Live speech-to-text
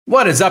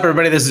What is up,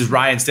 everybody? This is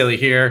Ryan Staley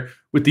here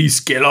with the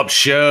Scale Up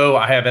Show.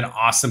 I have an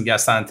awesome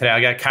guest on today.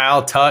 I got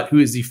Kyle Tut, who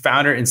is the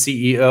founder and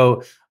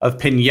CEO of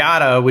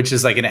Pinata, which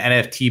is like an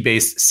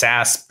NFT-based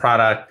SaaS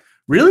product.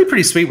 Really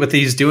pretty sweet what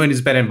he's doing.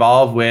 He's been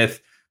involved with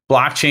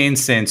blockchain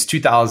since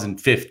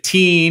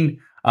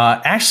 2015.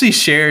 Actually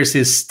shares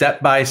his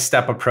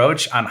step-by-step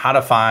approach on how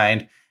to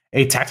find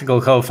a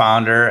technical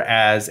co-founder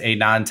as a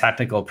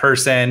non-technical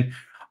person.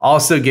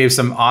 Also gave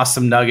some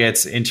awesome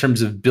nuggets in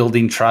terms of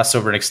building trust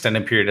over an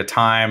extended period of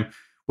time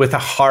with a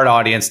hard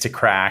audience to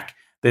crack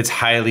that's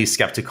highly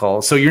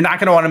skeptical. So you're not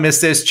going to want to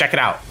miss this. Check it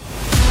out.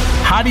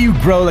 How do you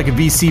grow like a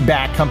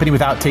VC-backed company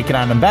without taking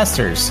on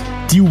investors?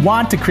 Do you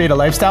want to create a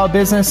lifestyle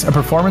business, a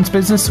performance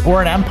business,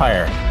 or an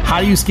empire?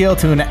 How do you scale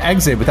to an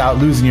exit without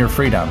losing your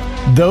freedom?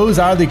 Those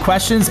are the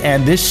questions,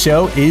 and this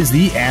show is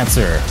the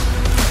answer.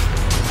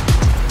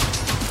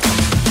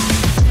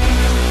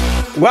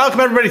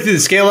 Welcome, everybody, to the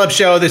Scale Up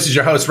Show. This is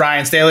your host,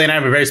 Ryan Staley, and I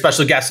have a very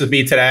special guest with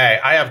me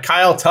today. I have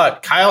Kyle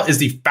Tut. Kyle is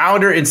the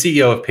founder and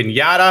CEO of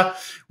Pinata,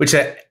 which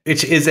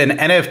is an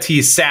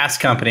NFT SaaS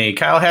company.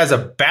 Kyle has a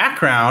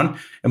background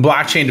in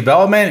blockchain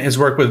development, has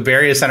worked with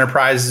various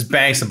enterprises,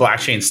 banks, and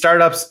blockchain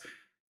startups,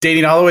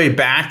 dating all the way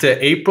back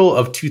to April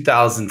of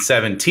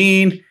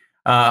 2017.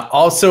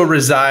 Also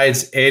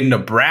resides in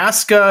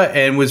Nebraska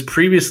and was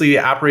previously the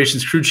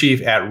operations crew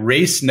chief at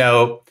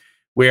RaceNote,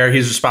 where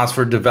he's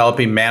responsible for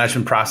developing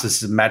management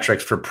processes and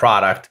metrics for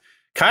product.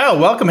 Kyle,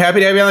 welcome. Happy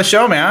to have you on the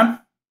show, man.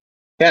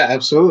 Yeah,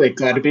 absolutely.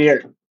 Glad to be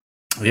here.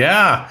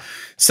 Yeah.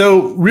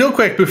 So real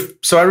quick,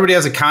 so everybody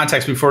has a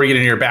context before we get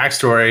into your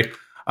backstory,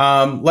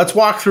 let's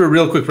walk through a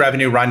real quick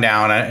revenue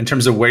rundown in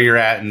terms of where you're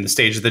at in the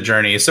stage of the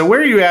journey. So where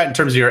are you at in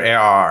terms of your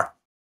ARR?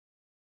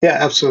 Yeah,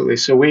 absolutely.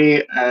 So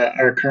we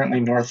are currently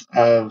north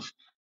of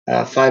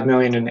 5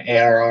 million in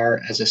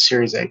ARR as a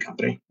Series A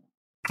company.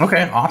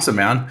 Okay, awesome,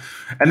 man.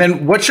 And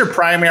then what's your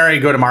primary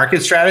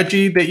go-to-market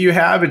strategy that you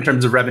have in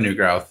terms of revenue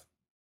growth?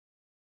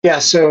 Yeah,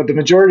 so the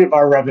majority of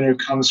our revenue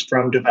comes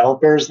from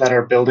developers that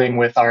are building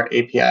with our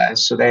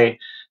APIs. So they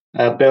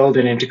build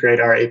and integrate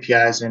our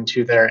APIs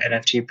into their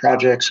NFT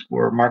projects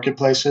or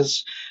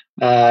marketplaces.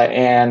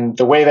 And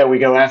the way that we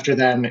go after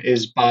them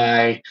is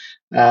by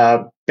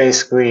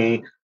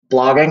basically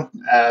blogging,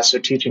 so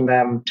teaching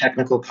them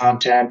technical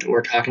content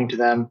or talking to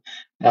them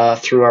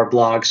through our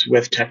blogs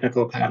with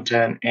technical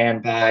content,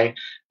 and by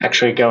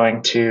actually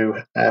going to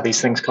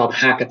these things called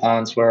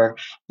hackathons where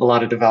a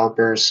lot of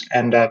developers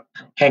end up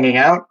hanging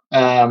out.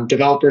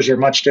 Developers are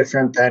much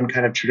different than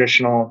kind of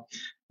traditional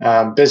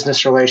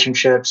business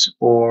relationships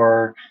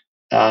or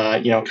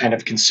kind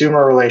of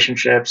consumer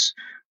relationships,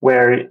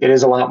 where it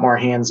is a lot more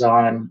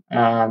hands-on,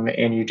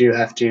 and you do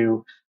have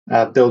to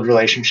build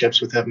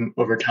relationships with them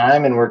over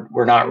time. And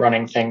we're not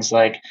running things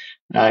like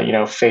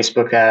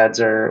Facebook ads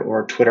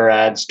or Twitter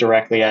ads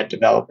directly at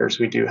developers.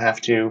 We do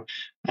have to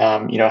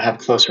have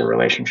closer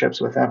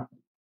relationships with them.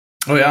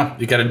 Oh yeah,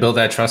 you got to build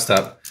that trust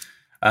up.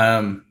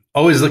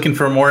 Always looking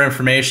for more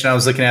information. I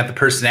was looking at the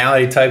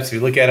personality types. If you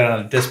look at it on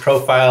a disc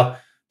profile,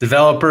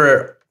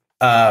 developer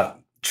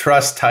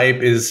trust type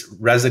is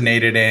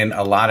resonated in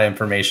a lot of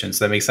information.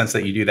 So that makes sense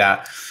that you do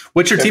that.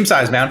 What's your team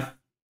size, man?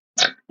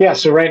 Yeah,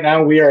 so right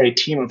now we are a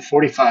team of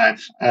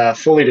 45,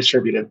 fully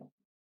distributed.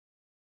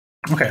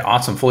 Okay,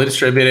 awesome. Fully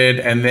distributed.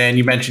 And then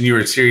you mentioned you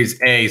were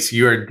Series A, so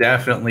you are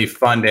definitely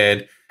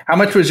funded. How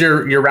much was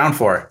your round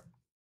for?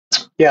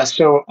 Yeah,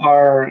 so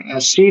our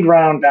seed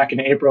round back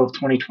in April of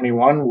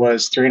 2021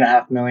 was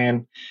 $3.5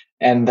 million.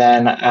 And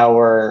then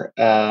our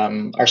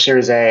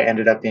Series A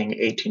ended up being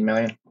 $18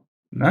 million.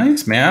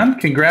 Nice, man.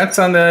 Congrats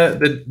on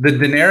the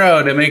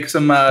dinero to make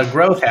some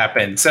growth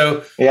happen.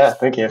 So yeah,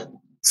 thank you.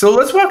 So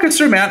let's walk us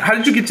through, man. How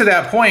did you get to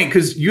that point?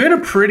 Because you had a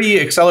pretty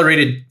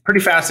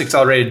fast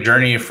accelerated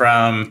journey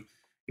from,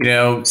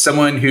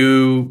 someone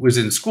who was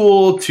in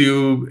school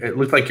to it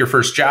looked like your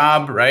first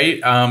job, right?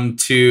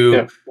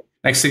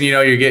 Next thing you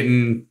know, you're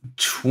getting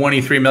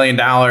 $23 million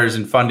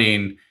in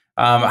funding.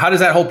 How does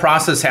that whole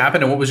process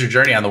happen, and what was your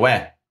journey on the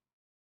way?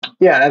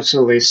 Yeah,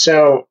 absolutely.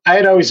 So I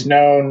had always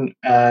known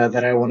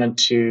that I wanted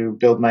to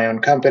build my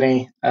own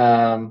company.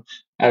 I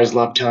always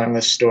loved telling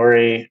this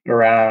story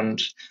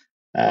around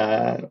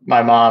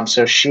my mom.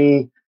 So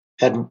she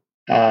had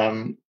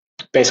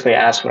basically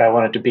asked what I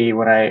wanted to be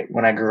when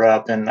I grew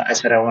up, and I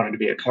said I wanted to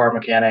be a car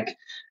mechanic.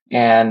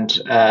 And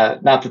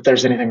not that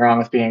there's anything wrong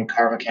with being a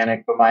car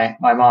mechanic, but my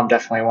mom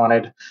definitely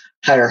wanted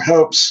higher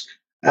hopes.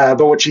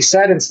 But what she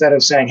said, instead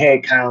of saying, "Hey,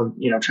 Kyle,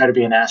 try to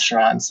be an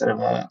astronaut instead of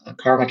a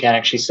car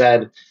mechanic," she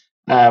said,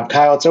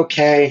 "Kyle, it's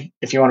okay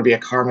if you want to be a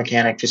car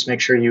mechanic. Just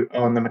make sure you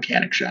own the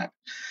mechanic shop."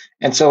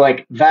 And so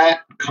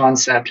that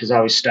concept has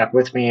always stuck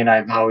with me, and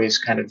I've always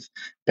kind of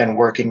been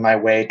working my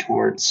way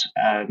towards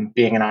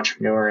being an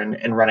entrepreneur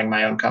and running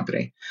my own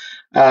company.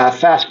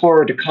 Fast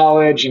forward to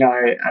college,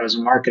 I was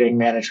in marketing,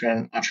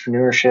 management,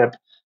 entrepreneurship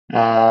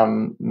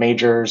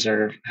majors,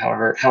 or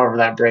however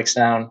that breaks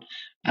down.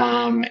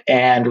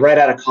 And right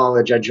out of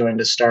college, I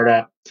joined a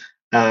startup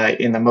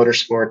in the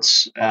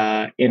motorsports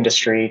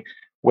industry,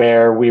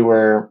 where we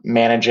were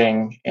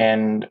managing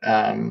and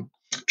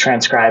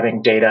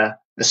transcribing data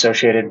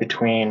associated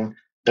between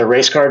the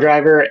race car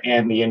driver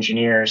and the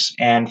engineers.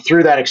 And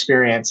through that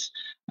experience,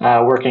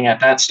 working at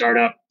that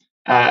startup,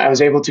 I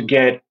was able to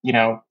get,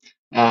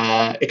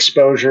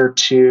 exposure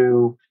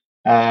to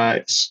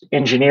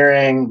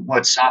engineering,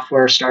 what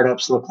software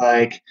startups look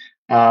like,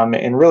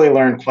 and really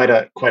learn quite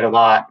a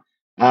lot.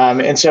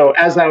 And so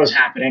as that was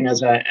happening,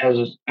 as I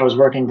was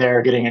working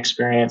there, getting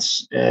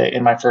experience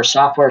in my first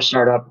software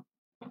startup,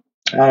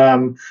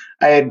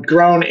 I had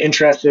grown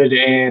interested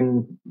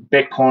in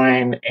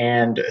Bitcoin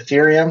and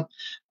Ethereum.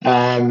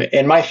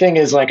 And my thing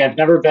is like, I've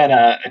never been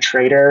a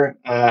trader.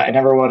 I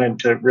never wanted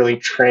to really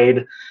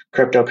trade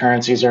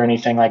cryptocurrencies or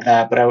anything like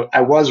that, but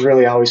I was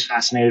really always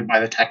fascinated by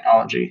the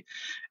technology.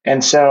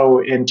 And so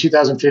in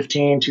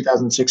 2015,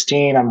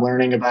 2016, I'm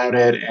learning about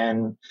it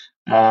and,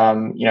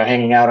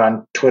 hanging out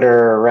on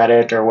Twitter or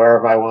Reddit or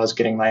wherever I was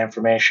getting my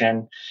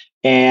information.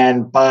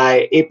 And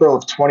by April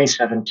of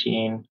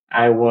 2017,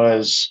 I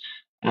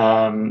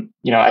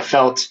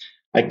felt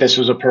like this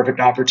was a perfect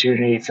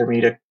opportunity for me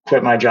to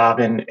quit my job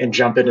and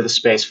jump into the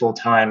space full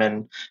time.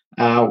 And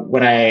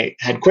when I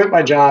had quit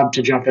my job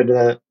to jump into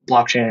the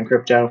blockchain and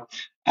crypto,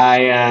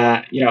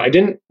 I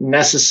didn't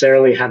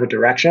necessarily have a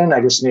direction.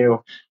 I just knew,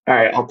 all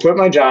right, I'll quit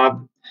my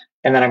job,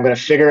 and then I'm going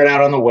to figure it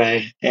out on the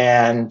way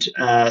and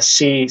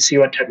see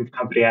what type of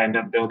company I end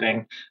up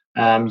building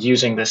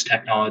using this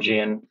technology.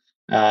 And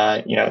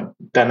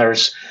then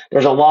there's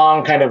a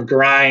long kind of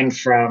grind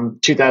from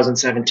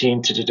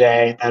 2017 to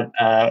today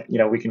that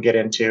we can get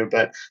into,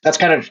 but that's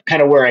kind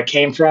of where I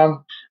came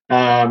from,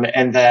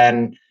 and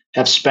then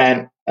have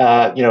spent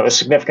a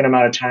significant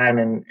amount of time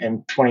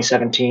in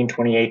 2017,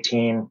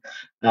 2018,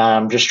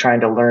 just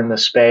trying to learn the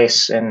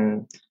space,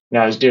 and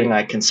I was doing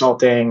like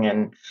consulting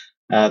and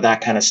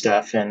that kind of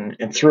stuff, and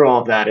through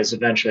all of that is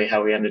eventually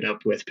how we ended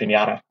up with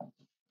Pinata.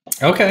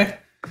 Okay,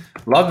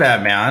 love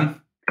that,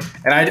 man.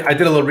 And I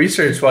did a little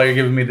research while you're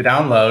giving me the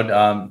download.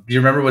 Do you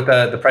remember what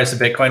the price of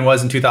Bitcoin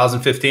was in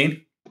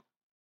 2015?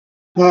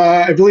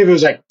 I believe it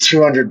was like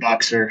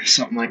 $200 or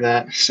something like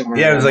that. Somewhere.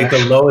 Yeah, it was like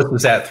there. the lowest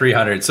was at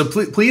 300. So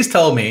please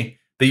tell me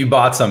that you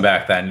bought some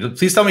back then.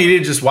 Please tell me you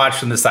didn't just watch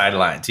from the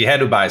sidelines. You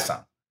had to buy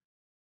some.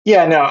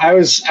 Yeah, no, I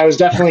was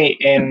definitely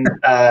in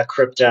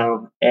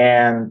crypto,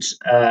 and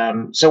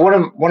so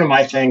one of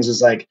my things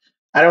is like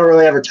I don't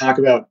really ever talk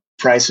about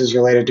prices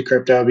related to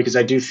crypto because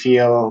I do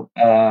feel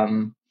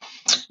I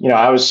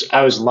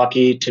was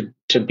lucky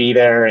to be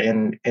there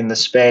in the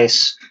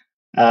space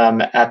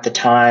at the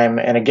time,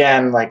 and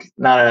again, like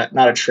not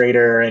a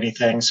trader or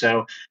anything.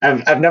 So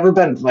I've never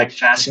been like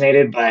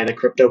fascinated by the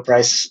crypto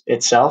price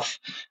itself,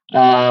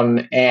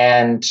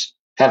 and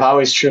have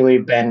always truly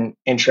been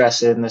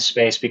interested in this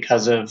space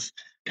because of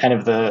kind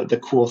of the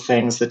cool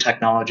things the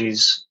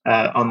technologies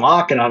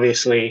unlock, and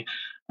obviously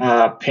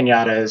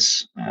Pinata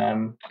is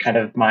kind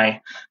of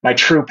my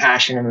true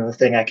passion and the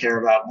thing I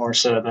care about more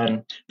so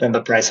than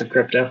the price of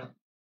crypto.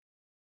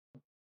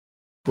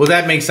 Well,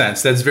 that makes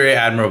sense. That's very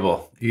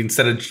admirable.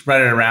 Instead of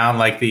running around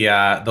like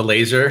the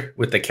laser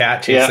with the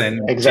cat chasing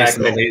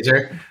the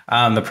laser,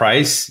 the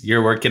price,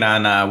 you're working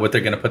on what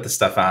they're going to put the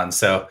stuff on.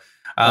 So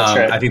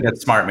right. I think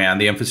that's smart, man.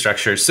 The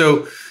infrastructure.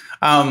 So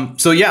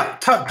yeah,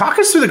 talk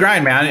us through the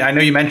grind, man. I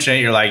know you mentioned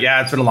it. You're like,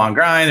 yeah, it's been a long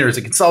grind. There was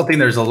a consulting.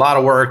 There's a lot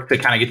of work to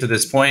kind of get to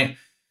this point.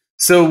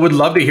 So would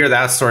love to hear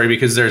that story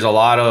because there's a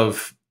lot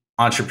of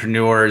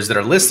entrepreneurs that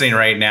are listening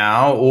right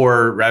now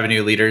or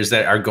revenue leaders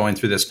that are going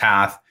through this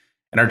path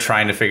and are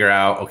trying to figure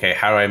out, okay,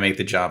 how do I make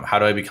the jump? How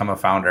do I become a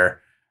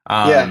founder?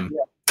 So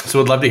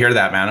would love to hear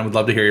that, man. I would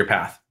love to hear your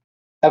path.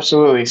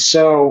 Absolutely.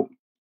 So,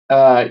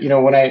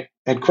 when I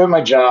had quit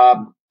my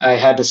job, I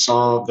had to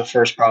solve the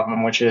first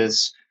problem, which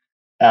is,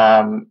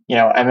 I'm in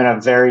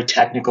a very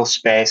technical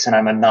space and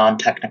I'm a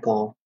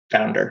non-technical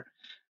founder.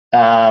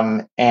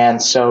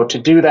 And so to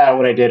do that,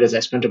 what I did is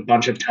I spent a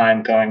bunch of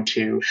time going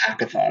to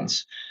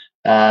hackathons.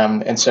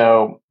 And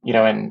so,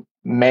 in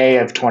May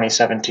of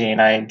 2017,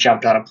 I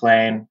jumped on a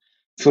plane,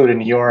 flew to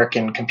New York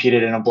and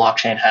competed in a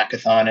blockchain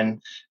hackathon.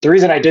 And the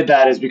reason I did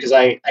that is because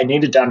I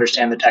needed to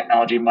understand the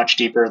technology much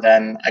deeper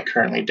than I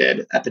currently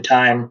did at the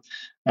time.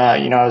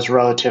 I was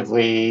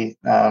relatively,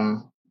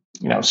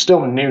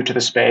 still new to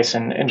the space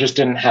and just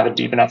didn't have a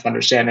deep enough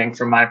understanding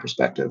from my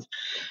perspective.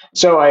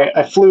 So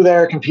I flew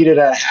there, competed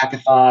at a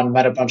hackathon,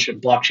 met a bunch of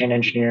blockchain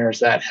engineers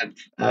that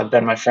have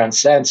been my friends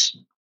since,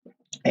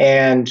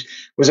 and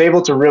was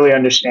able to really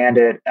understand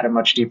it at a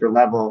much deeper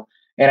level.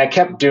 And I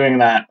kept doing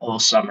that all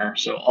summer.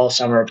 So all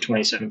summer of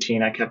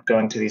 2017, I kept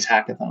going to these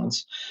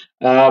hackathons.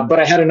 But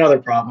I had another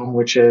problem,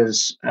 which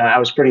is I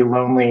was pretty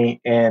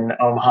lonely in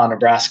Omaha,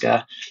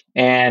 Nebraska,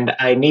 and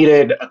I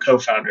needed a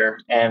co-founder,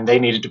 and they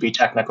needed to be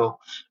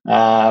technical.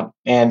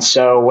 And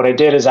so what I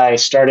did is I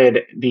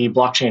started the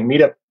blockchain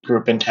meetup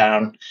group in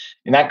town,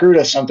 and that grew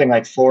to something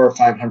like 400 or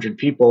 500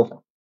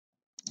 people.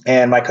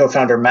 And my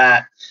co-founder,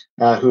 Matt,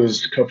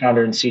 who's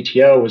co-founder and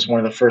CTO, was one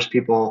of the first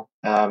people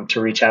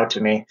to reach out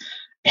to me.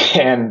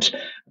 And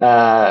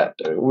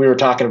we were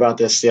talking about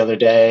this the other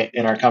day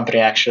in our company,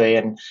 actually.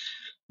 And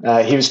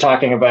he was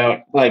talking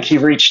about like he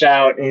reached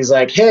out and he's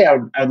like, "Hey,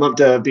 I'd love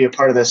to be a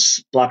part of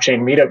this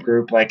blockchain meetup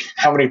group. Like,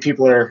 how many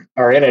people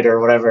are in it or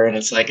whatever?" And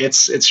it's like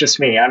it's just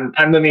me.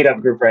 I'm the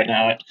meetup group right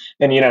now,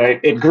 and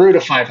it grew to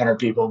 500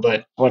 people.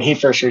 But when he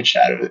first reached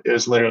out, it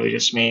was literally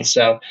just me.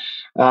 So,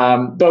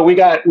 but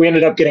we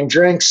ended up getting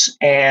drinks,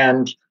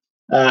 and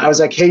I was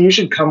like, "Hey, you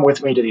should come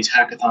with me to these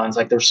hackathons.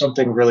 Like, there's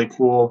something really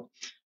cool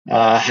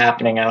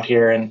happening out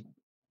here." And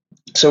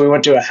so we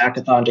went to a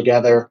hackathon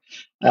together,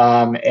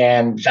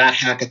 and that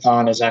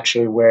hackathon is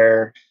actually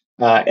where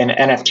an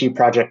NFT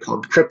project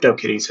called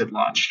CryptoKitties had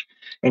launched.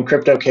 And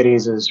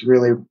CryptoKitties is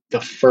really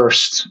the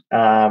first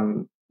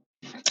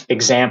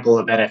example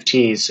of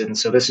NFTs, and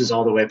so this is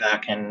all the way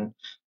back in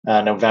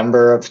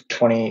October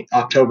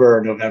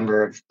or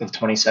November of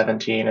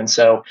 2017, and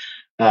so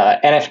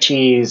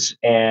NFTs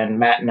and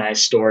Matt and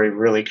I's story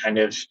really kind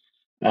of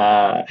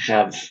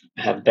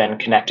have been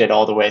connected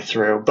all the way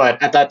through.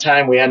 But at that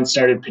time, we hadn't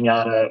started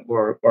Pinata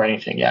or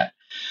anything yet.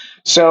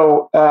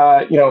 So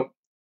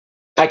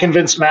I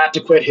convinced Matt to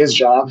quit his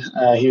job.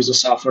 He was a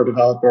software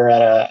developer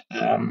at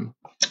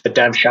a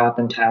dev shop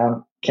in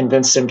town.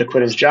 Convinced him to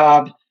quit his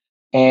job,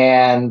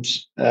 and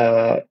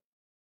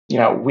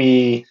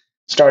we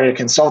started a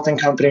consulting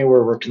company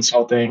where we're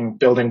consulting,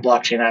 building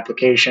blockchain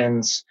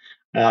applications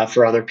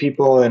for other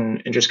people,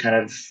 and just kind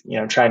of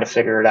trying to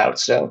figure it out.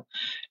 So.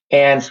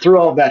 And through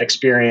all of that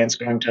experience,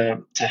 going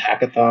to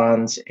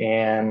hackathons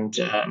and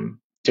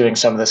doing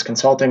some of this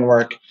consulting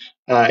work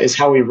is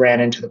how we ran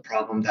into the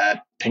problem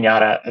that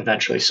Pinata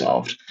eventually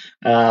solved.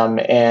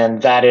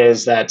 And that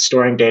is that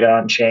storing data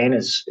on chain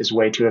is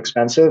way too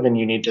expensive, and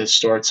you need to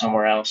store it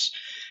somewhere else.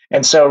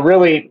 And so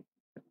really,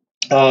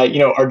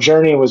 our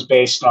journey was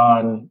based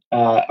on,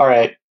 all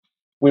right,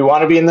 we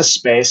want to be in this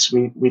space.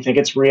 We think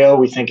it's real.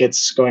 We think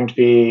it's going to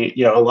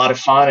be a lot of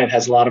fun. It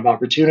has a lot of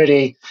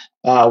opportunity.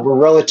 We're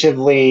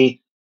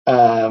relatively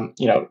kind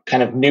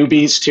of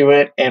newbies to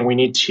it, and we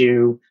need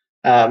to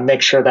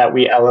make sure that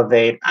we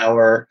elevate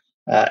our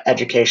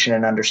education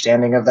and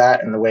understanding of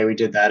that. And the way we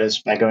did that is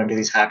by going to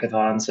these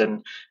hackathons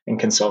and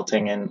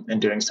consulting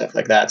and doing stuff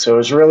like that. So it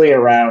was really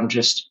around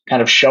just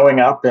kind of showing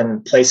up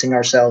and placing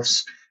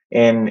ourselves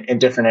in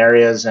different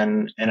areas,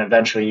 and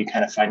eventually you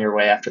kind of find your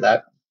way after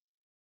that.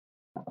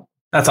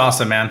 That's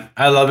awesome, man.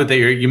 I love it that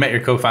you met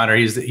your co-founder.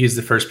 He's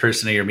the first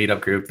person in your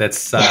meetup group.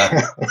 That's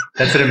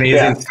an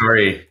amazing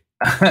story.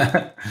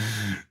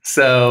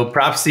 So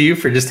props to you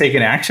for just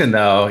taking action,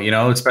 though,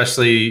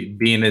 especially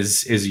being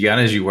as young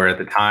as you were at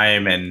the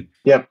time, and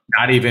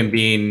not even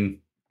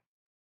being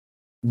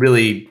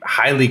really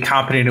highly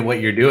competent at what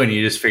you're doing.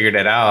 You just figured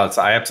it out.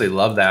 So I absolutely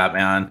love that,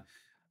 man.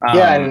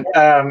 And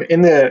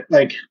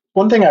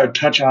one thing I would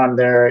touch on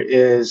there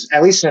is,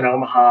 at least in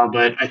Omaha,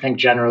 but I think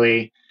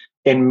generally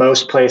in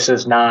most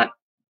places, not,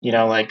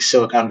 like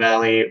Silicon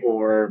Valley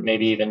or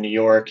maybe even New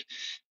York,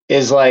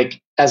 is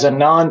like, as a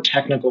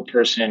non-technical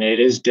person, it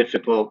is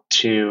difficult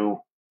to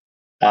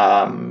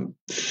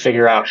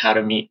figure out how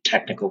to meet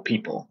technical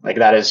people. Like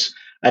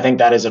I think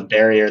that is a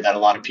barrier that a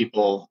lot of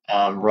people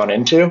run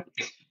into.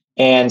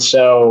 And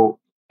so,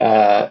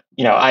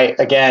 I,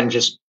 again,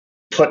 just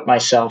put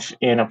myself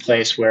in a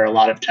place where a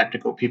lot of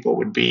technical people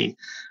would be.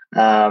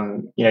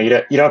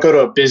 You don't go to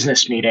a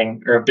business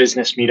meeting or a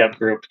business meetup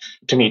group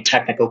to meet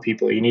technical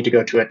people. You need to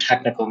go to a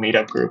technical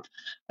meetup group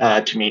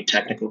to meet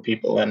technical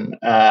people. And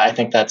I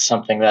think that's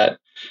something that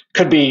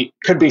could be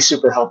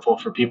super helpful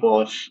for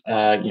people if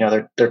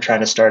they're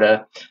trying to start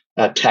a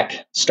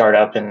tech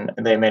startup and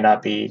they may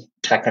not be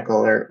technical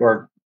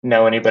or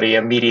know anybody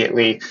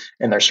immediately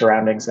in their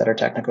surroundings that are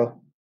technical.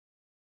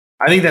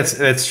 I think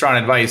that's strong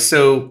advice.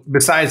 So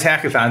besides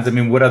hackathons, I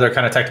mean, what other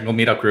kind of technical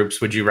meetup groups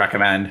would you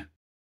recommend?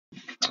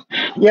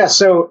 Yeah,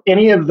 so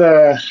any of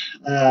the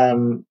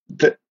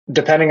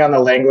depending on the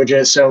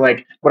languages. So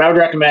like what I would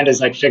recommend is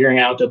like figuring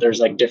out that there's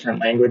like different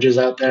languages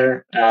out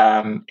there,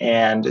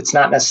 and it's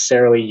not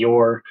necessarily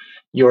your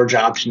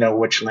job to know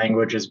which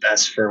language is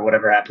best for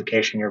whatever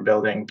application you're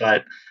building,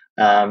 but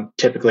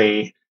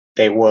typically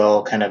they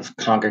will kind of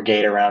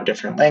congregate around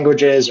different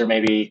languages or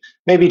maybe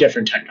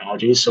different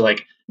technologies. So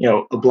like,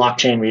 a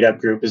blockchain meetup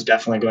group is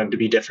definitely going to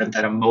be different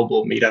than a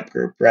mobile meetup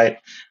group, right?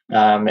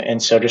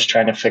 And so just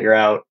trying to figure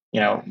out,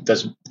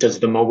 does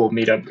the mobile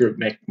meetup group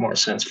make more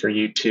sense for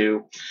you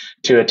to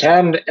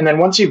attend? And then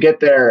once you get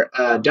there,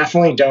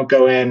 definitely don't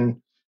go in,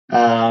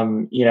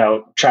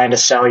 trying to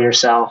sell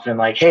yourself and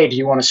like, hey, do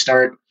you want to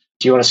start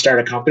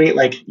a company?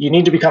 Like, you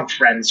need to become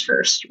friends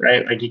first,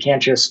 right? Like, you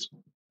can't just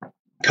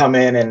come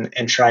in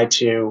and try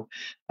to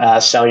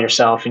sell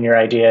yourself and your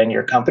idea and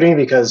your company,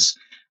 because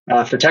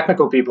for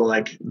technical people,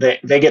 like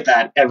they get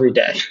that every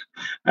day.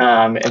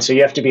 And so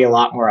you have to be a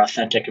lot more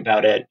authentic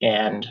about it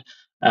and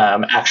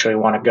actually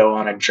want to go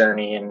on a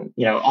journey. And,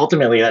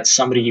 ultimately that's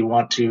somebody you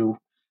want to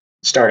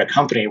start a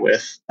company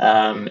with.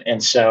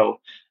 And so,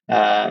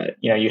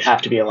 you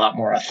have to be a lot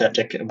more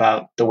authentic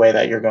about the way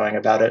that you're going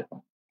about it.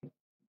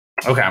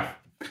 Okay.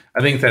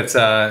 I think that's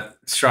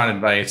strong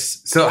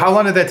advice. So how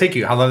long did that take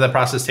you? How long did that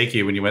process take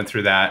you when you went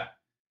through that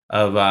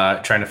of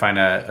trying to find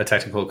a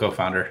technical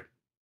co-founder?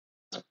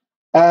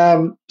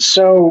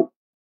 So,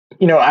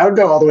 I would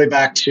go all the way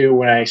back to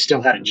when I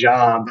still had a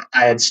job.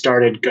 I had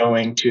started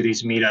going to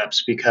these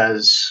meetups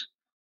because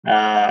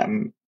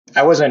um,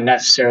 I wasn't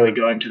necessarily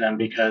going to them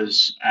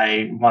because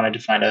I wanted to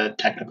find a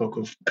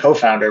technical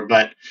co-founder,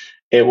 but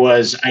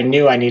I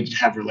knew I needed to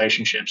have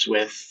relationships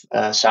with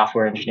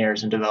software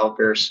engineers and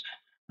developers,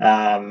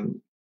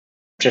 um,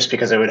 just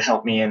because it would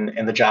help me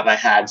in the job I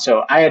had.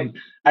 So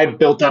I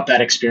built up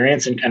that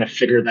experience and kind of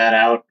figured that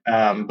out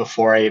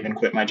before I even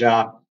quit my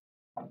job.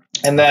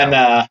 And then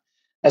Okay.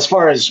 as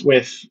far as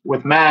with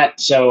Matt,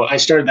 so I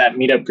started that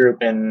meetup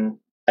group in,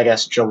 I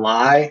guess,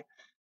 July.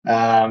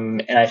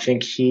 And I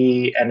think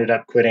he ended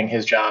up quitting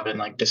his job in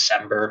like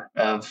December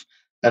of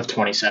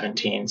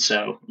 2017.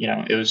 So,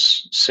 it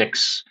was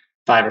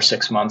 5 or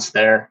 6 months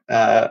there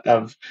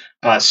of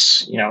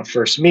us,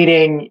 first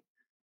meeting,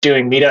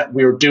 doing meetup.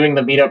 We were doing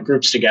the meetup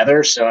groups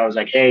together. So I was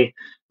like, hey,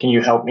 can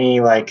you help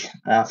me like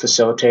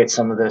facilitate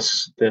some of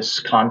this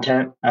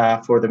content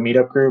for the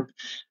meetup group?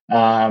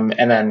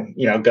 And then,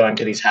 going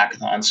to these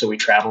hackathons. So we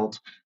traveled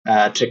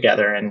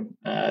together, and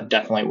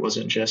definitely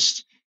wasn't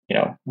just,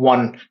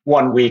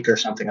 one week or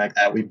something like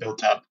that. We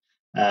built up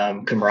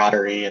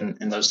camaraderie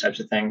and those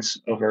types of things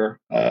over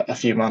a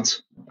few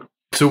months.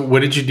 So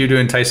what did you do to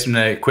entice him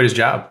to quit his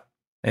job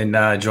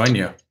and join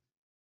you?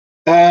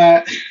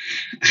 Uh,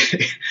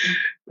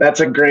 that's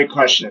a great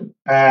question.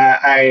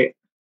 I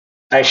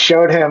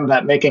showed him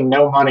that making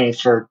no money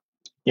for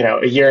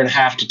a year and a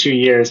half to 2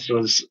 years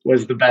was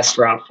the best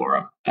route for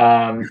him.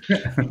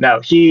 No,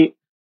 he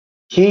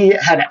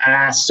had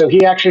asked. So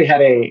he actually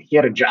had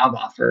a job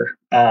offer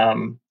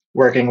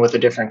working with a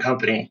different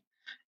company,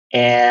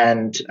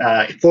 and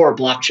for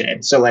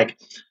blockchain. So like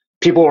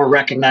people were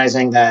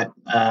recognizing that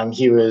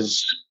he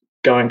was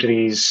going to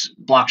these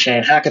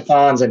blockchain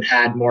hackathons and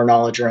had more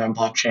knowledge around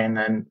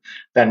blockchain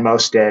than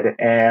most did,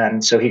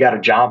 and so he got a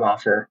job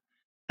offer,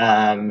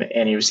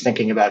 and he was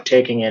thinking about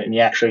taking it, and he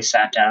actually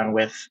sat down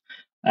with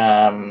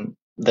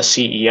the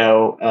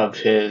CEO of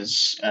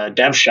his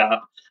dev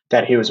shop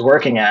that he was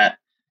working at,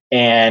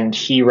 and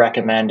he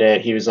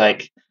recommended. He was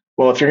like,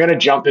 well, if you're going to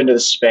jump into the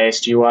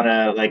space, do you want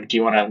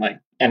to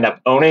end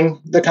up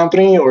owning the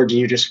company, or do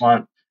you just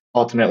want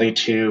ultimately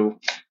to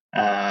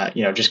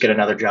just get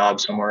another job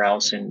somewhere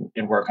else and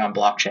work on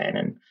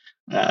blockchain?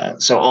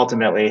 And so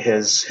ultimately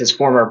his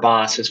former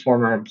boss, his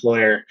former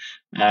employer,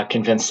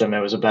 convinced him it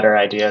was a better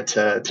idea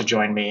to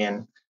join me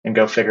and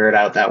go figure it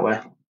out that way.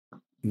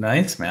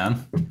 Nice,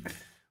 man.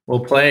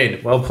 Well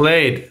played. Well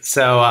played.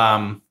 So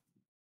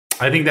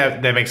I think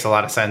that makes a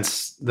lot of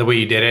sense the way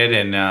you did it,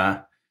 and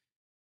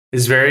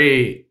is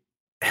very,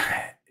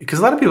 because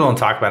a lot of people don't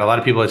talk about it. A lot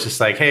of people, it's just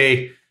like,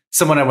 hey,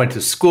 someone I went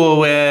to school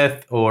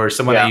with or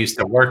someone I Yeah. used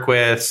to work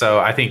with. So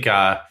I think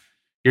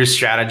your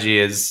strategy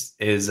is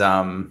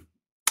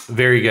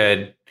very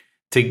good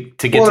to get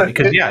to, Well,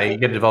 because yeah, you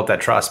get to develop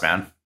that trust,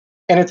 man.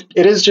 and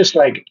it is just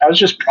like I was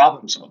just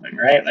problem solving,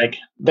 right? Like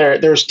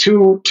there's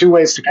two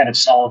ways to kind of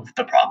solve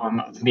the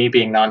problem of me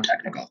being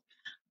non-technical.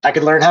 I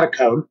could learn how to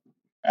code,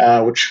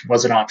 which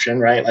was an option,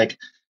 right? Like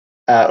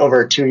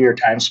over a 2 year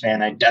time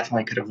span, I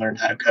definitely could have learned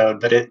how to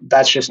code, but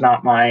that's just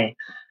not my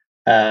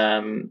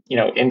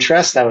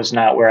interest. That was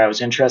not where I was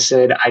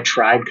interested. I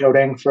tried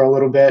coding for a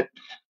little bit.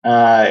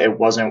 It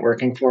wasn't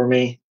working for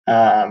me.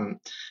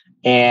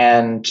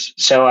 And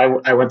so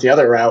I went the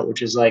other route,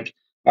 which is like,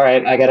 all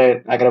right, I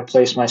gotta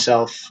place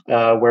myself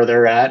where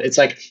they're at. It's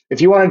like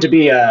if you wanted to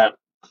be a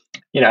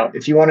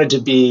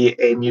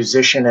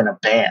musician in a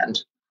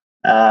band,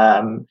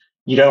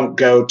 you don't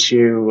go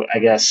to, I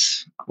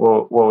guess,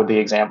 well, what would the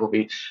example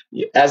be?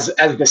 As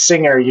the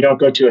singer, you don't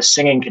go to a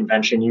singing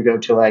convention. You go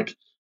to like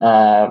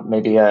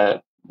maybe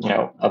a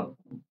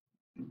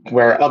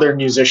where other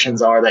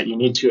musicians are that you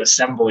need to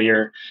assemble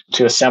your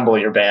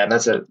band.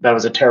 That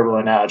was a terrible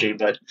analogy,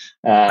 but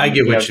I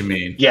get what you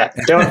mean. yeah,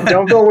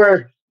 don't go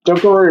where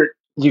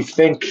you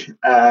think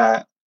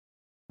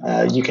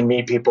you can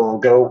meet people.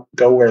 Go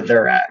where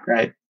they're at,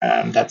 right?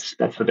 That's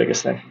the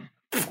biggest thing.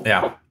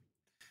 Yeah,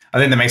 I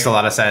think that makes a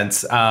lot of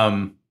sense.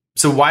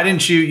 So why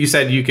didn't you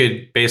said you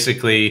could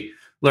basically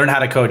learn how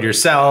to code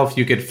yourself,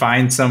 you could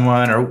find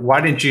someone, or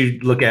why didn't you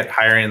look at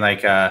hiring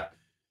like a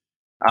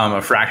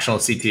fractional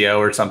CTO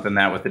or something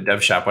that with a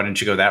dev shop? Why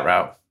didn't you go that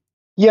route?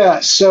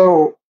 Yeah,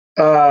 so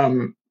at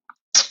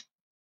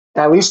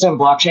least in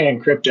blockchain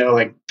and crypto,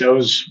 like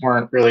those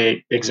weren't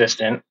really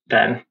existent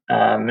then,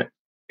 and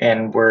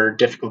were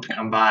difficult to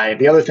come by.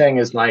 The other thing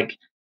is like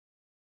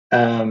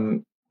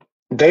um,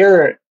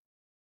 they're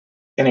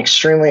an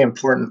extremely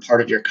important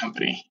part of your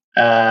company,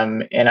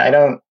 and I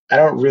don't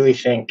really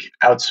think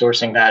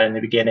outsourcing that in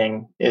the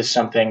beginning is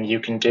something you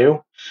can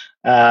do.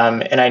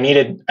 And I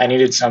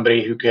needed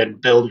somebody who could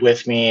build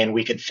with me, and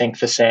we could think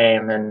the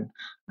same, and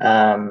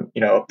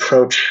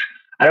approach.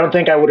 I don't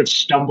think I would have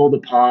stumbled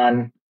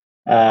upon.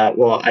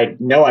 Well, I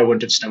know I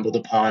wouldn't have stumbled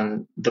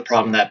upon the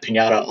problem that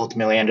Pinata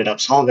ultimately ended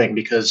up solving,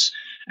 because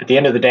at the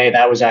end of the day,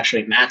 that was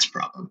actually Matt's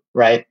problem,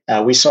 right?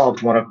 We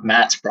solved one of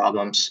Matt's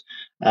problems,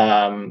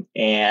 and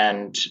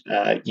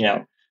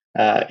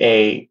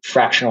a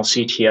fractional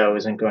CTO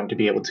isn't going to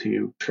be able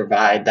to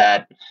provide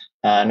that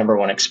number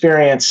one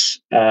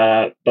experience,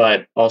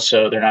 but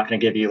also they're not going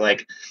to give you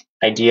like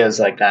ideas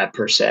like that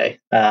per se.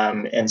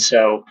 And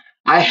so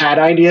I had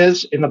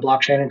ideas in the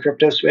blockchain and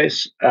crypto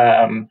space,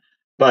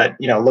 but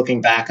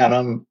looking back on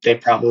them, they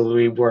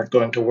probably weren't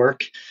going to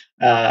work.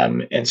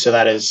 And so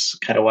that is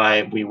kind of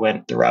why we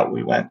went the route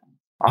we went.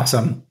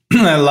 Awesome.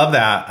 I love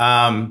that.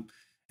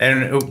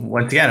 And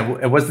once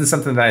again, it wasn't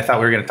something that I thought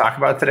we were going to talk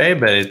about today,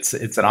 but it's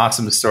an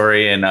awesome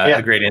story and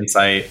a great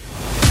insight.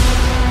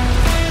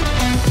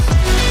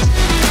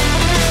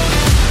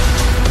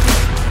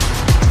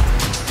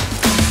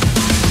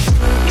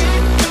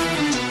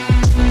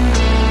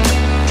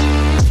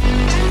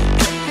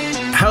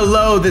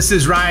 Hello, this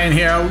is Ryan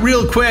here.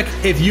 Real quick,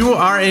 if you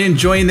are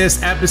enjoying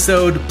this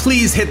episode,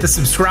 please hit the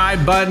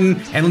subscribe button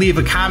and leave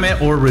a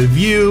comment or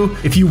review.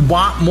 If you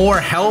want more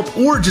help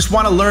or just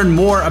want to learn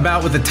more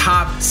about what the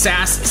top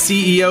SaaS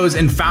CEOs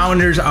and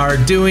founders are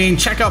doing,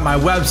 check out my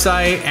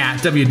website at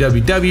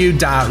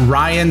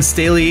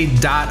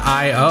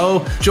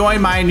www.ryanstaley.io. Join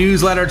my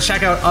newsletter,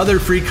 check out other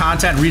free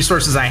content and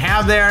resources I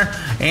have there,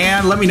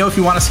 and let me know if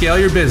you want to scale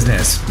your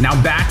business. Now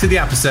back to the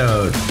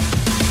episode.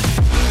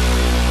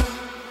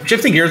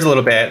 Shifting gears a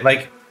little bit,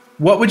 like,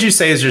 what would you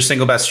say is your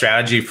single best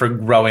strategy for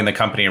growing the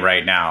company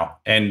right now?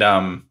 And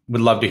would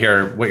love to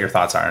hear what your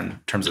thoughts are in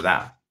terms of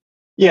that.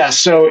 Yeah,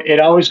 so it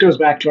always goes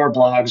back to our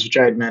blogs, which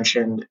I had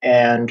mentioned.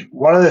 And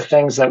one of the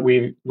things that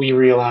we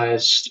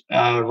realized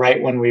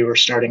right when we were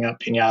starting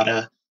up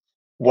Pinata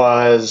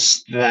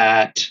was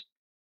that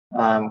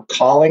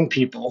calling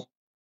people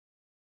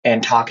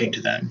and talking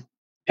to them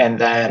and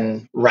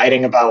then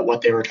writing about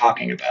what they were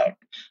talking about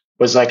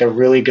was like a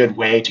really good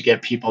way to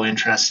get people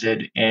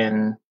interested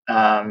in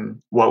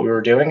what we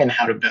were doing and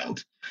how to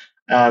build.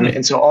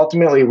 And so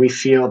ultimately, we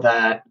feel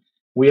that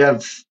we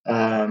have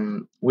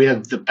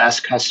the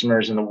best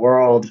customers in the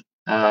world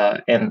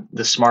and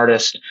the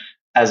smartest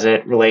as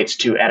it relates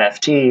to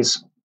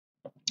NFTs.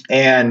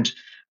 And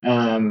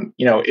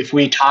if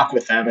we talk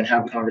with them and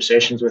have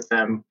conversations with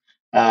them,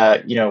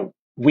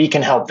 we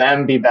can help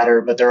them be better,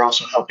 but they're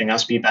also helping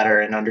us be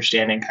better in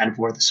understanding kind of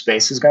where the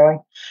space is going.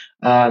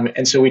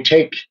 And so we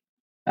take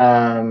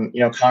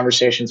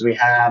conversations we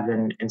have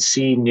and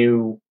see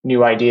new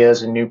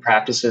ideas and new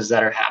practices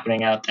that are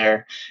happening out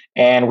there.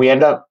 And we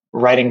end up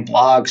writing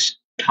blogs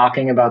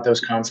talking about those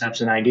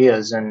concepts and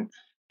ideas. And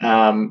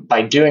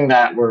by doing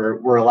that,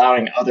 we're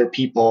allowing other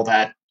people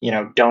that,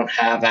 don't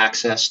have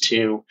access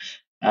to,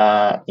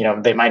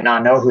 they might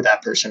not know who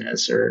that person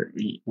is or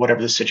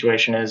whatever the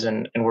situation is.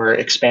 And we're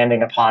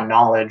expanding upon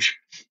knowledge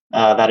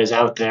that is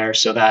out there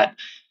so that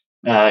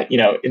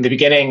in the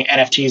beginning,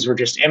 NFTs were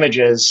just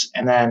images.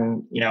 And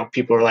then,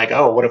 people were like,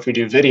 oh, what if we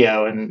do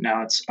video? And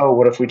now it's, oh,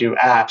 what if we do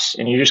apps?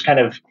 And you just kind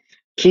of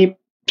keep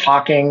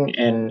talking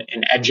and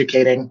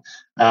educating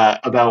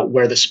about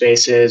where the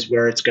space is,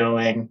 where it's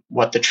going,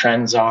 what the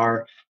trends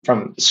are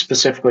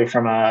specifically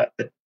from a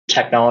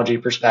technology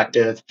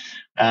perspective,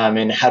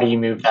 and how do you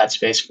move that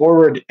space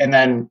forward? And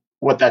then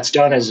what that's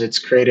done is it's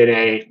created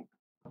a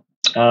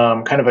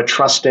kind of a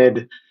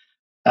trusted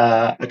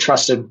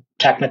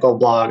technical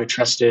blog, a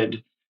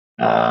trusted,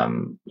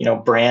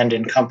 brand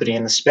and company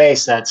in the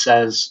space that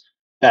says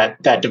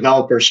that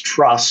developers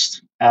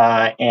trust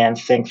and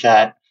think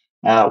that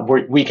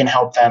we can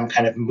help them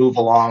kind of move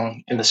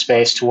along in the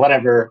space to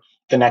whatever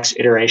the next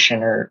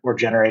iteration or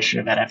generation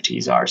of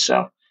NFTs are.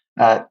 So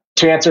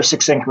to answer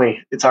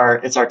succinctly, it's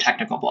our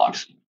technical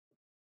blogs.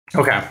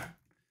 Okay,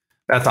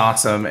 that's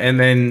awesome. And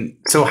then,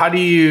 so how do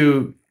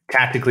you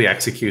tactically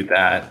execute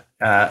that?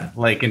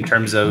 Like in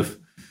terms of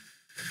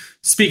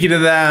speaking to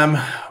them,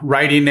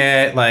 writing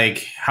it,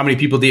 like how many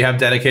people do you have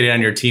dedicated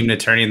on your team to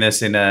turning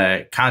this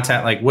into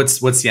content? Like what's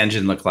the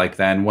engine look like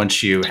then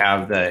once you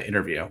have the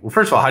interview? Well,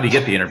 first of all, how do you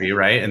get the interview,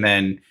 right? And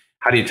then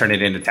how do you turn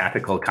it into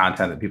tactical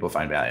content that people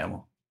find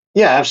valuable?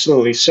 Yeah,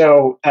 absolutely.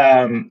 So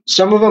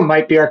some of them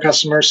might be our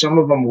customers. Some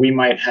of them we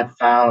might have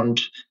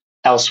found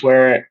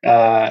elsewhere.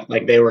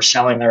 Like they were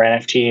selling their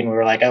NFT and we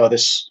were like, oh,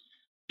 this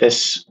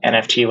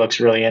NFT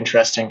looks really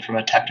interesting from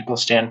a technical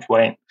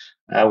standpoint.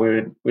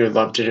 We would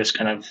love to just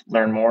kind of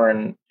learn more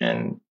and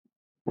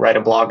write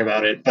a blog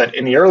about it. But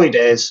in the early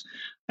days,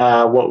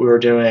 what we were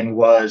doing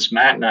was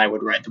Matt and I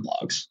would write the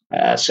blogs.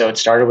 So it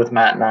started with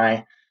Matt and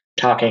I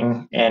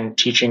talking and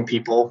teaching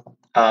people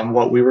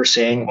what we were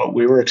seeing, what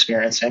we were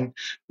experiencing,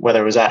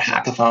 whether it was at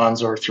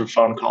hackathons or through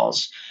phone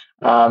calls.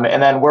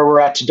 And then where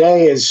we're at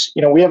today is,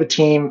 we have a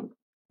team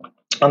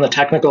on the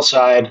technical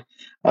side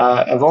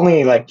of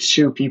only like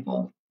 2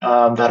 people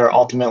that are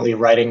ultimately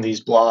writing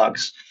these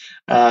blogs.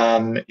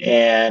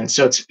 And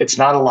so it's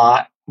not a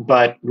lot,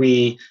 but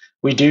we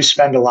do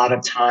spend a lot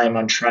of time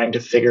on trying to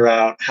figure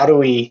out how do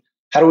we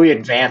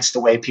advance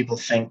the way people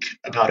think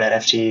about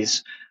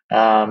NFTs,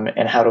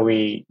 and how do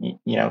we,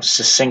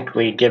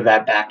 succinctly give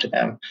that back to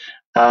them.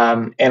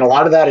 And a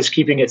lot of that is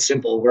keeping it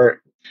simple. We're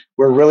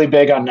really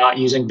big on not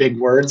using big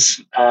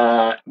words.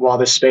 While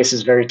this space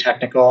is very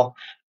technical,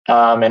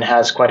 and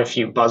has quite a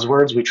few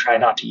buzzwords, we try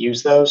not to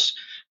use those.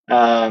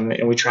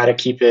 And we try to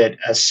keep it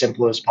as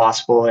simple as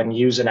possible and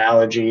use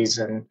analogies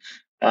and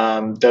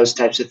those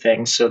types of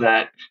things so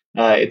that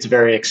it's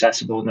very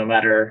accessible no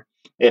matter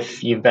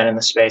if you've been in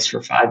the space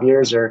for 5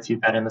 years or if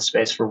you've been in the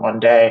space for one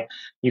day.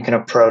 You can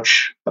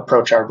approach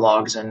our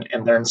blogs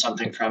and learn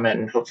something from it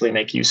and hopefully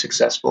make you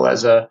successful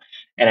as a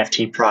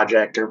NFT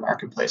project or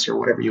marketplace or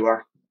whatever you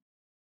are.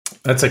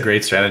 That's a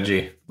great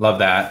strategy. Love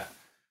that.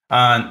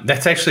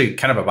 That's actually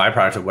kind of a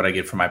byproduct of what I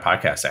get from my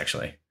podcast,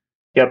 actually.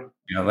 Yep.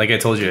 Like I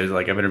told you,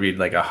 like I've interviewed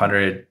like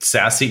 100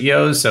 SaaS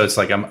CEOs. So it's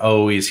like I'm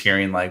always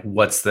hearing like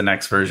what's the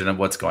next version of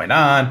what's going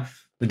on,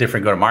 the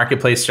different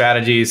go-to-marketplace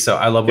strategies. So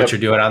I love what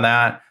you're doing on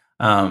that.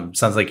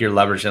 Sounds like you're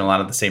leveraging a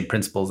lot of the same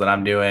principles that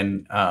I'm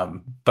doing.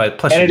 But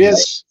plus, and it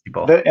is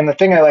people. And the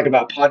thing I like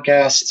about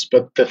podcasts,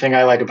 but the thing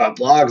I like about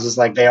blogs is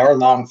like they are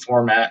long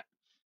format.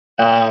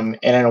 And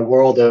in a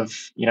world of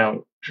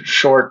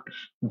short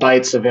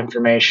bites of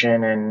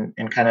information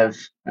and kind of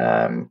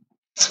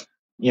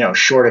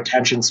short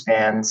attention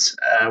spans,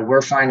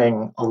 we're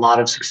finding a lot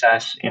of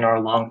success in our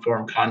long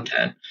form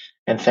content,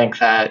 and think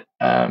that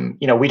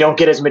we don't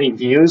get as many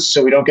views,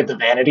 so we don't get the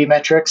vanity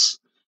metrics,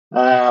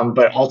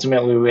 but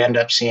ultimately we end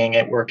up seeing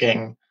it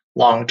working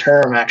long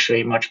term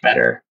actually much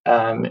better,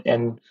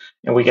 and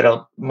we get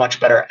a much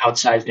better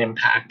outsized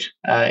impact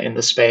in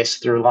the space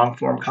through long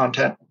form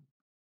content.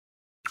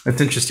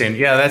 That's interesting.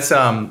 Yeah, that's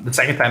the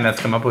second time that's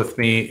come up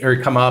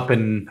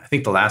in I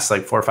think the last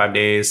like 4 or 5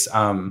 days.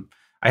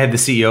 I had the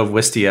CEO of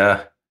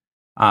Wistia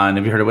on.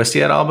 Have you heard of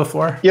Wistia at all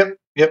before? Yep.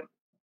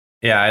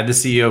 Yeah, I had the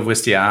CEO of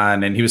Wistia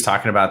on, and he was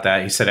talking about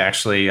that. He said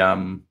actually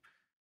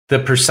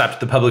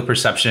the public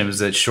perception is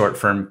that short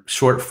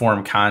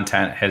form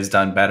content has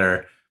done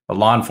better, but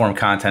long form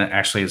content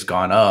actually has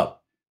gone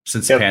up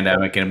since the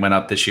pandemic and went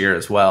up this year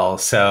as well.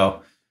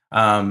 So,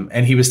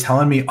 and he was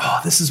telling me,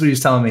 this is what he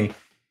was telling me.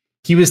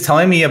 He was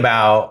telling me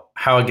about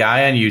how a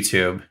guy on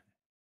YouTube,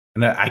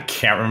 and I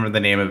can't remember the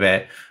name of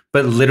it,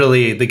 but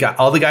literally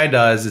all the guy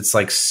does, it's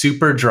like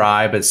super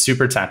dry, but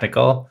super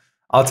technical.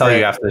 I'll tell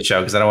you after the show,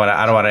 because I don't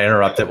want to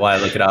interrupt it while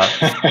I look it up.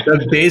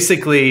 But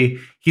basically,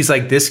 he's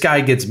like, this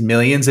guy gets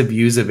millions of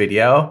views of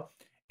video,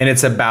 and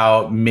it's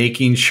about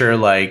making sure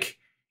like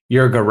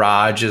your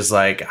garage is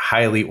like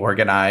highly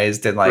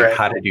organized and like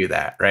how to do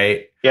that.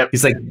 Right. Yep.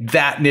 He's like,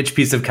 that niche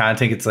piece of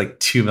content gets like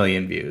 2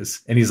 million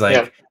views. And he's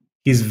like,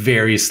 he's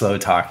very slow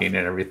talking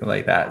and everything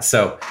like that.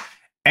 So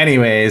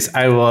anyways,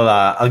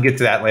 I'll get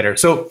to that later.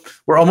 So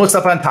we're almost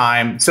up on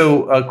time.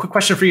 So a quick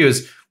question for you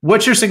is,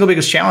 what's your single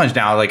biggest challenge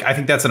now? Like, I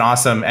think that's an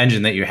awesome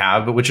engine that you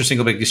have, but what's your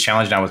single biggest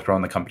challenge now with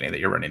growing the company that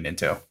you're running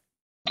into?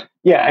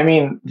 Yeah, I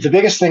mean, the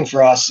biggest thing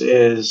for us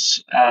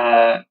is,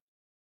 in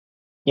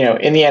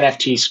the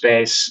NFT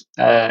space,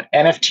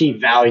 NFT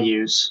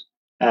values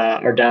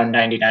are down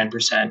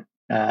 99%,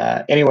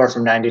 anywhere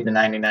from 90 to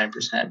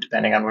 99%,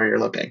 depending on where you're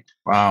looking.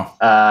 Wow.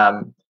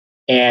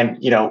 And,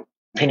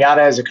 Pinata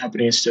as a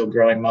company is still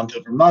growing month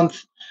over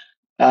month.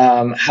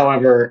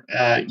 However,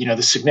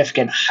 the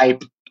significant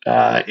hype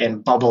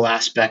and bubble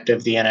aspect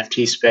of the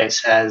NFT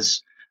space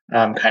has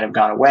kind of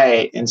gone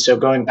away. And so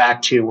going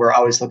back to, we're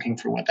always looking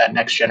for what that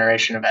next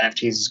generation of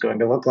NFTs is going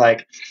to look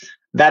like.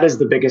 That is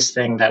the biggest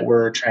thing that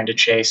we're trying to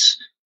chase,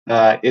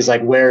 is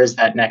like, where is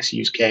that next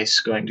use case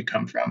going to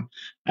come from?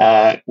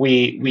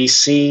 We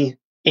see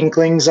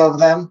inklings of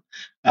them,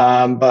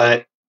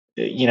 but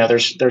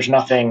there's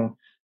nothing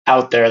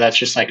out there that's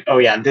just like, oh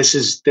yeah, this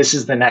is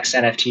the next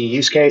NFT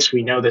use case.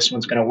 We know this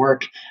one's going to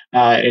work.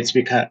 It's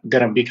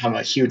going to become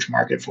a huge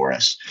market for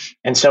us.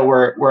 And so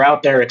we're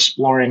out there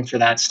exploring for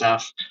that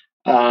stuff.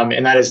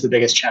 And that is the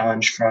biggest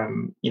challenge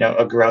from,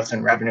 a growth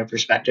and revenue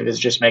perspective, is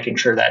just making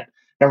sure that,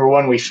 number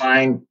one, we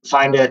find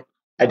it,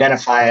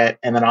 identify it,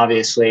 and then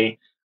obviously,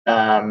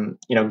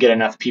 get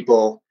enough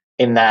people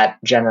in that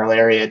general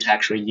area to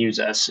actually use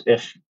us.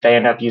 If they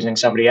end up using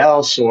somebody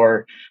else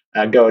or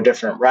go a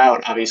different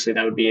route, obviously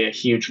that would be a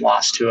huge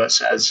loss to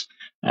us, as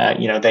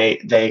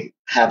they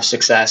have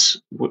success.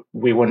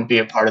 We wouldn't be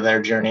a part of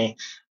their journey,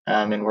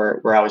 and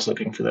we're always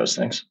looking for those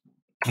things.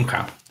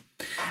 Okay.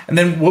 And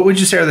then what would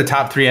you say are the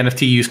top 3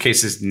 NFT use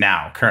cases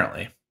now,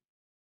 currently?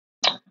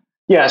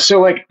 Yeah,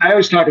 so like I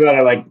always talk about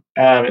it, like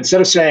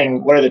instead of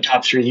saying what are the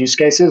top 3 use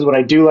cases, what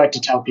I do like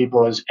to tell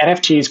people is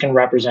NFTs can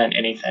represent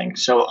anything.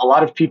 So a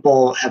lot of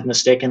people have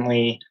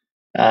mistakenly,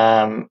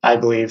 I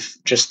believe,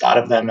 just thought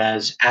of them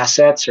as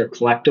assets or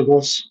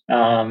collectibles.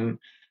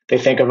 They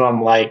think of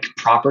them like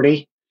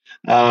property.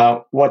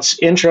 What's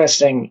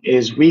interesting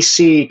is we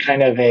see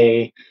kind of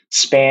a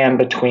span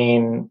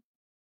between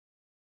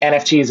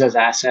NFTs as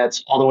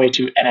assets all the way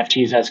to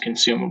NFTs as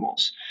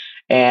consumables.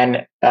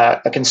 And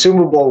a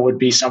consumable would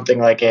be something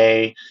like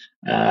a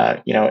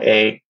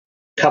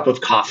cup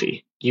of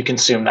coffee. You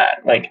consume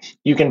that. Like,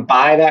 you can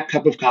buy that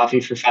cup of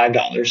coffee for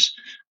 $5.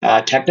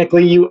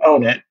 Technically, you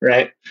own it,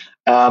 right?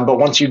 But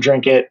once you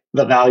drink it,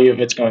 the value of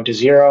it's going to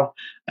zero,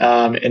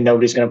 and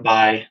nobody's going to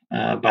buy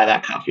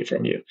that coffee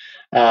from you.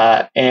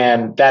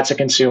 And that's a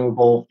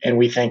consumable, and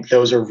we think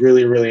those are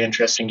really, really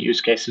interesting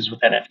use cases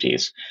with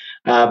NFTs.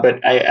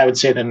 But I would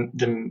say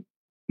the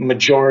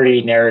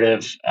majority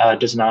narrative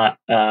does not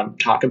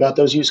talk about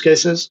those use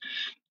cases.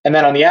 And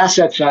then on the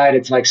asset side,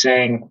 it's like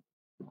saying,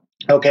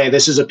 okay,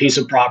 this is a piece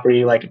of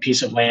property, like a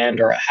piece of land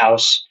or a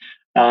house,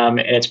 and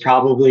it's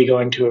probably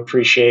going to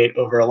appreciate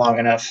over a long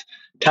enough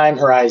time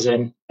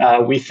horizon.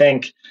 We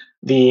think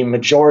the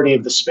majority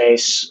of the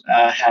space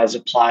has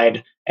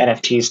applied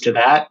NFTs to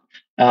that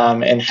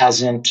and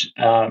hasn't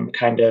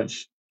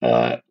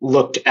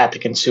looked at the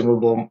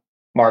consumable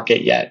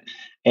market yet.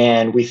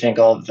 And we think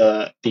all of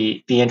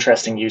the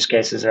interesting use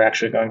cases are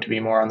actually going to be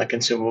more on the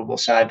consumable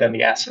side than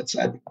the asset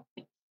side.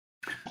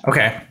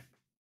 Okay.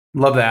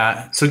 Love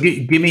that. So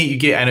give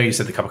me, I know you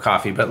said the cup of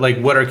coffee, but like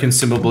what are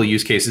consumable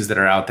use cases that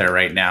are out there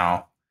right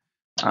now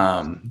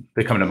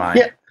that come to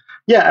mind?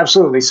 Yeah,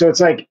 absolutely. So it's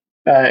like,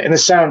 and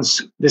this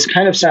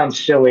kind of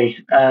sounds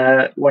silly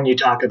when you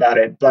talk about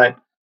it, but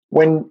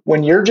when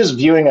you're just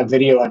viewing a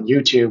video on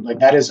YouTube, like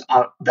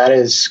that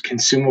is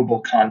consumable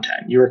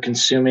content. You are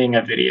consuming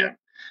a video.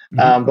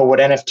 But what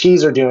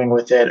NFTs are doing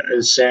with it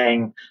is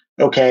saying,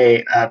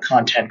 okay,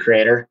 content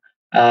creator,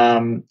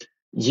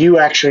 you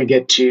actually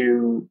get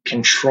to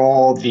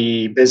control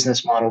the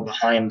business model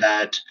behind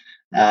that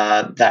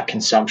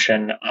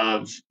consumption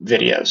of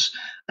videos.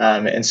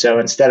 And so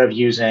instead of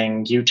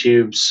using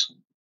YouTube's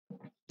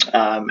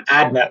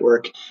ad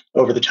network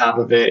over the top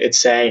of it, it's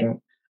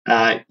saying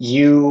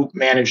you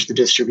manage the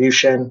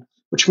distribution,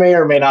 which may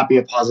or may not be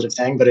a positive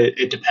thing, but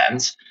it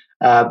depends.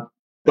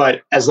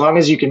 But as long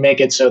as you can make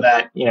it so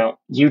that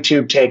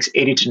YouTube takes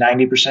 80 to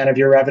 90% of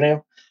your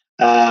revenue,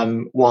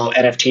 while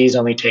NFTs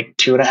only take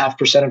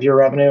 2.5% of your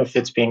revenue if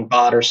it's being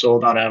bought or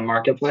sold on a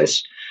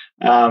marketplace,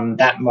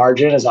 that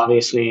margin is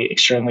obviously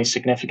extremely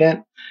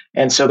significant.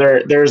 And so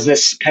there's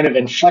this kind of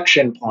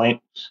inflection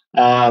point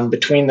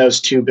between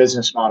those two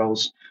business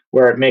models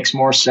where it makes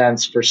more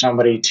sense for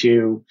somebody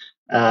to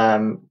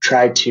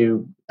try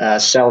to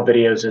sell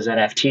videos as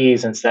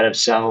NFTs instead of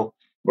sell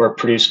or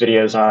produce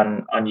videos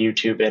on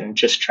YouTube and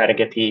just try to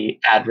get the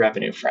ad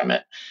revenue from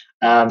it.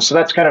 So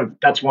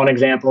that's one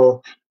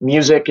example.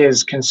 Music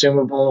is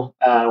consumable.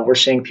 We're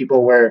seeing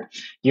people where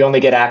you only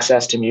get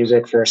access to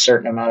music for a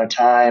certain amount of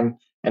time,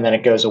 and then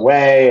it goes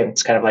away, and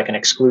it's kind of like an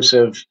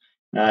exclusive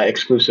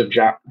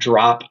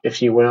drop,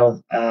 if you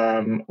will,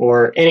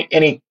 or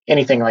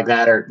anything like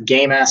that, or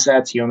game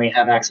assets. You only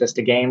have access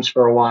to games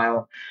for a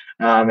while,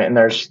 and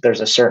there's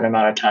a certain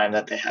amount of time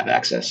that they have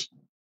access.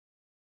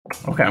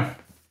 Okay.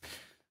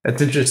 That's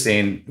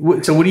interesting.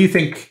 So what do you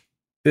think,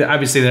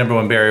 obviously the number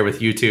one barrier with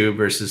YouTube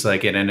versus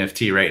like an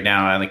NFT right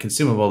now on the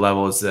consumable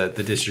level is the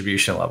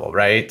distribution level,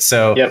 right?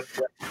 So Yep.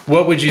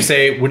 What would you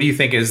say, what do you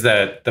think is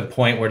the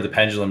point where the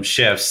pendulum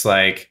shifts?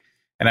 Like,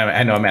 and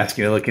I know I'm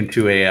asking you to look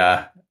into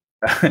a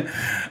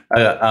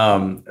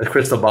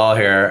crystal ball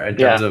here in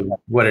terms of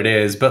what it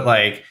is, but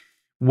like,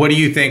 what do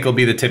you think will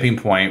be the tipping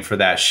point for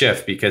that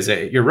shift? Because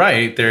you're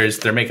right,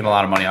 they're making a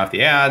lot of money off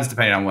the ads,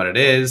 depending on what it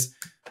is.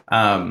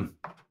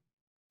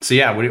 So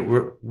yeah,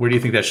 where do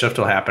you think that shift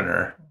will happen,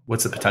 or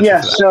what's the potential?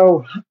 Yeah, for that?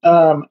 so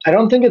I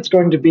don't think it's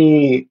going to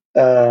be.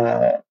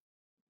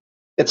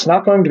 It's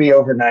not going to be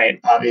overnight,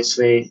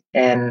 obviously,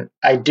 and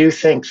I do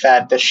think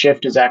that the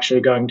shift is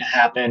actually going to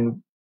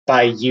happen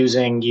by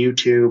using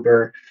YouTube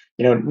or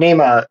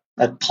name a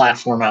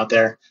platform out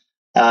there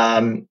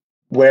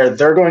where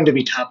they're going to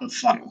be top of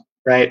funnel,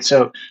 right?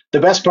 So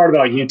the best part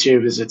about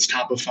YouTube is its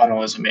top of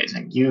funnel is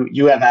amazing.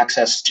 You have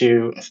access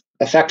to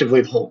effectively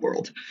the whole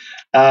world.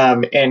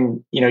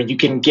 And you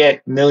can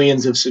get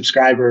millions of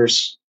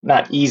subscribers,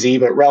 not easy,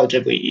 but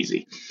relatively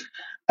easy.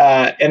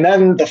 And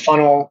then the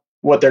funnel,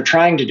 what they're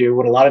trying to do,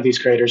 what a lot of these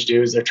creators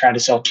do, is they're trying to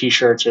sell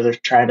t-shirts or they're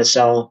trying to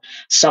sell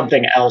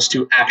something else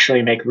to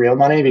actually make real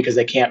money because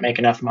they can't make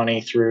enough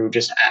money through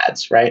just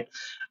ads, right?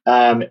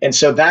 And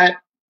so that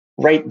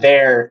right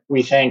there,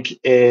 we think,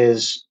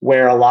 is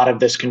where a lot of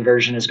this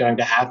conversion is going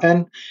to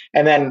happen.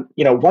 And then,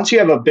 once you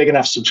have a big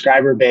enough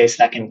subscriber base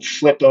that can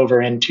flip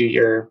over into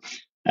your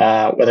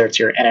whether it's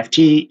your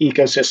NFT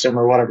ecosystem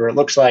or whatever it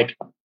looks like,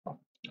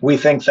 we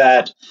think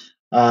that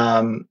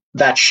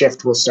that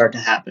shift will start to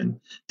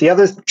happen. The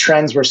other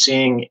trends we're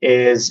seeing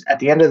is, at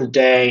the end of the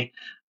day,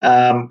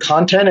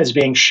 content is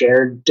being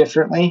shared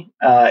differently.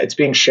 It's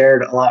being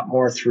shared a lot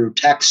more through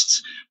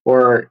texts,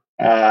 or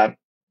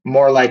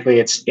more likely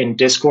it's in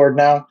Discord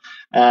now,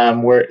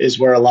 where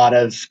a lot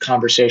of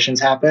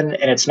conversations happen.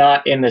 And it's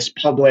not in this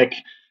public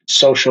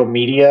social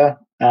media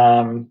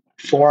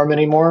forum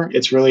anymore.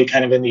 It's really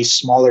kind of in these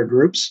smaller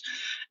groups.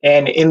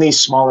 And in these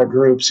smaller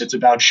groups, it's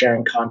about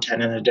sharing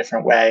content in a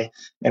different way.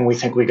 And we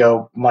think we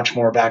go much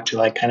more back to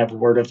like kind of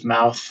word of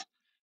mouth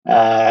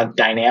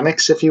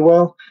dynamics, if you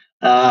will,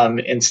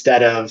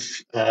 instead of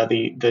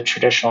the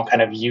traditional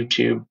kind of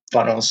YouTube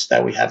funnels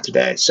that we have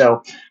today.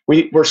 So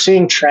we're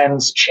seeing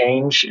trends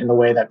change in the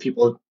way that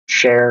people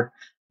share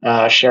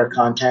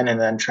content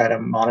and then try to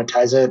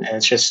monetize it. And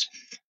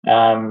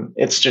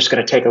it's just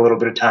going to take a little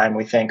bit of time,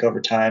 we think, over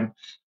time.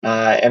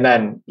 And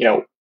then,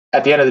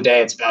 at the end of the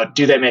day, it's about,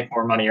 do they make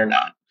more money or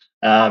not?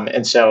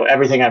 And so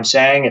everything I'm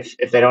saying,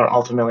 if they don't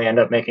ultimately end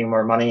up making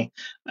more money,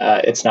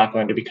 it's not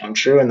going to become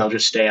true, and they'll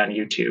just stay on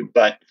YouTube.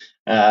 But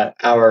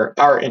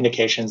our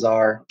indications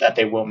are that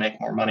they will make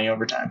more money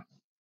over time.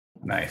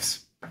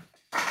 Nice.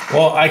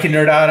 Well, I can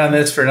nerd out on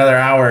this for another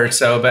hour or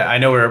so, but I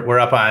know we're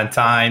up on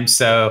time.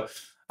 So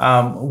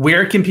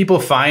where can people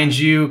find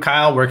you,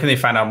 Kyle? Where can they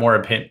find out more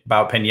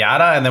about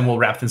Pinata? And then we'll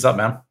wrap things up,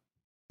 man.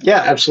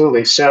 Yeah,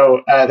 absolutely.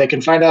 So they can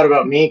find out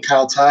about me,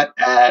 Kyle Tut,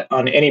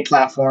 on any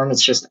platform.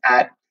 It's just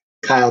at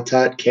Kyle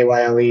Tut,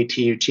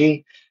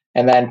 KYLETUT.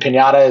 And then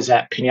Pinata is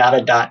at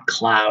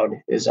pinata.cloud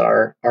is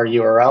our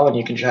URL. And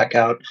you can check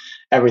out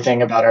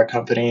everything about our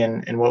company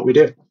and what we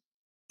do.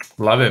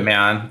 Love it,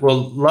 man.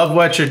 Well, love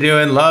what you're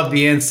doing. Love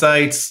the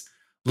insights.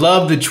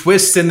 Love the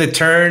twists and the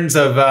turns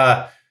of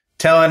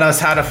telling us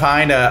how to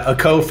find a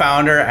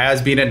co-founder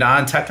as being a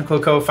non-technical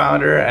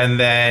co-founder. And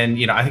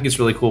then, I think it's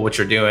really cool what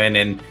you're doing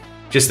and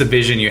just the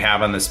vision you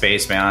have on the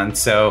space, man.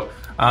 So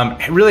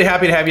really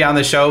happy to have you on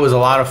the show. It was a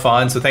lot of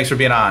fun. So thanks for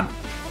being on.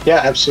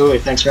 Yeah, absolutely.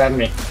 Thanks for having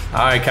me.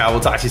 All right, Kyle,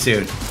 we'll talk to you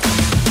soon.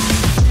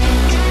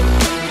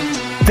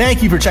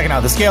 Thank you for checking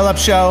out the Scale Up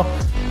Show.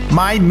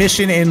 My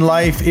mission in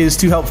life is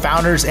to help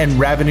founders and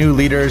revenue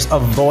leaders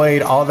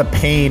avoid all the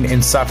pain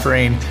and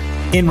suffering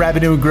in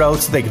revenue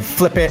growth so they can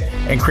flip it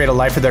and create a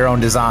life of their own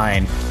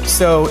design.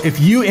 So if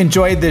you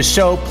enjoyed this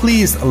show,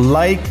 please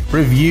like,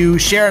 review,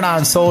 share it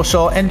on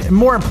social, and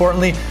more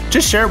importantly,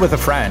 just share it with a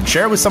friend.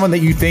 Share it with someone that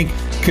you think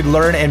could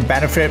learn and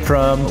benefit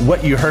from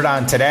what you heard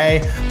on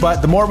today.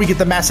 But the more we get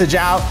the message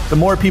out, the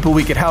more people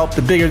we could help,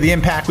 the bigger the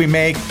impact we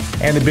make,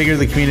 and the bigger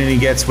the community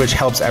gets, which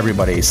helps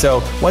everybody.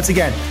 So once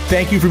again,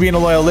 thank you for being a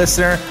loyal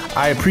listener.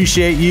 I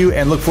appreciate you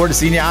and look forward to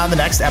seeing you on the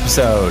next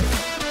episode.